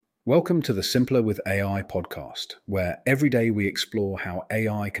Welcome to the Simpler with AI podcast, where every day we explore how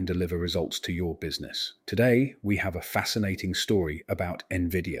AI can deliver results to your business. Today, we have a fascinating story about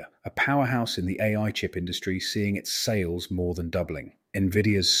Nvidia, a powerhouse in the AI chip industry seeing its sales more than doubling.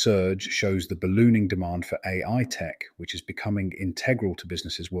 Nvidia's surge shows the ballooning demand for AI tech, which is becoming integral to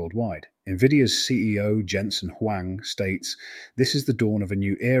businesses worldwide. Nvidia's CEO, Jensen Huang, states, "This is the dawn of a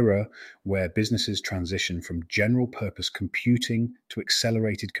new era where businesses transition from general-purpose computing to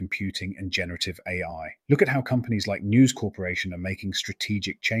accelerated computing and generative AI. Look at how companies like News Corporation are making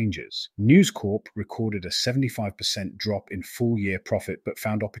strategic changes. News Corp recorded a 75% drop in full-year profit, but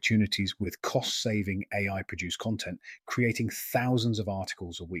found opportunities with cost-saving AI-produced content, creating thousands of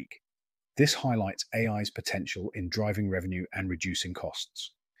articles a week. This highlights AI's potential in driving revenue and reducing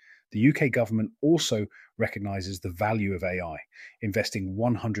costs." The UK government also recognises the value of AI, investing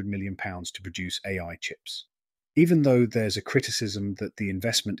 £100 million to produce AI chips. Even though there's a criticism that the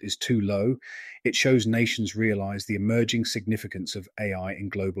investment is too low, it shows nations realise the emerging significance of AI in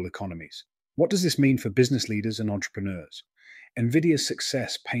global economies. What does this mean for business leaders and entrepreneurs? Nvidia's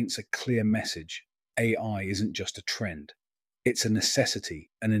success paints a clear message. AI isn't just a trend. It's a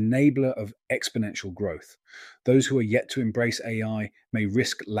necessity, an enabler of exponential growth. Those who are yet to embrace AI may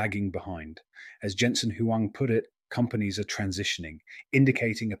risk lagging behind. As Jensen Huang put it, companies are transitioning,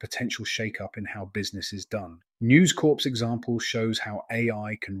 indicating a potential shakeup in how business is done. News Corp's example shows how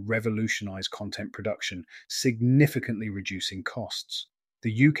AI can revolutionize content production, significantly reducing costs.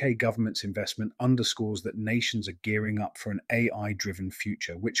 The UK government's investment underscores that nations are gearing up for an AI-driven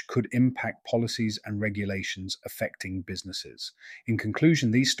future, which could impact policies and regulations affecting businesses. In conclusion,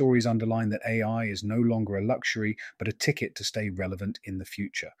 these stories underline that AI is no longer a luxury, but a ticket to stay relevant in the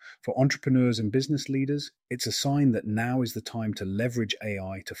future. For entrepreneurs and business leaders, it's a sign that now is the time to leverage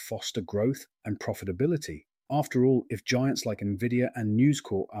AI to foster growth and profitability. After all, if giants like Nvidia and News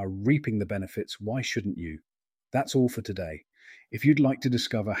Corp are reaping the benefits, why shouldn't you? That's all for today. If you'd like to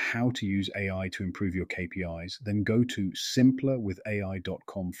discover how to use AI to improve your KPIs, then go to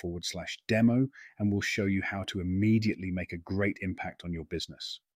simplerwithai.com/demo and we'll show you how to immediately make a great impact on your business.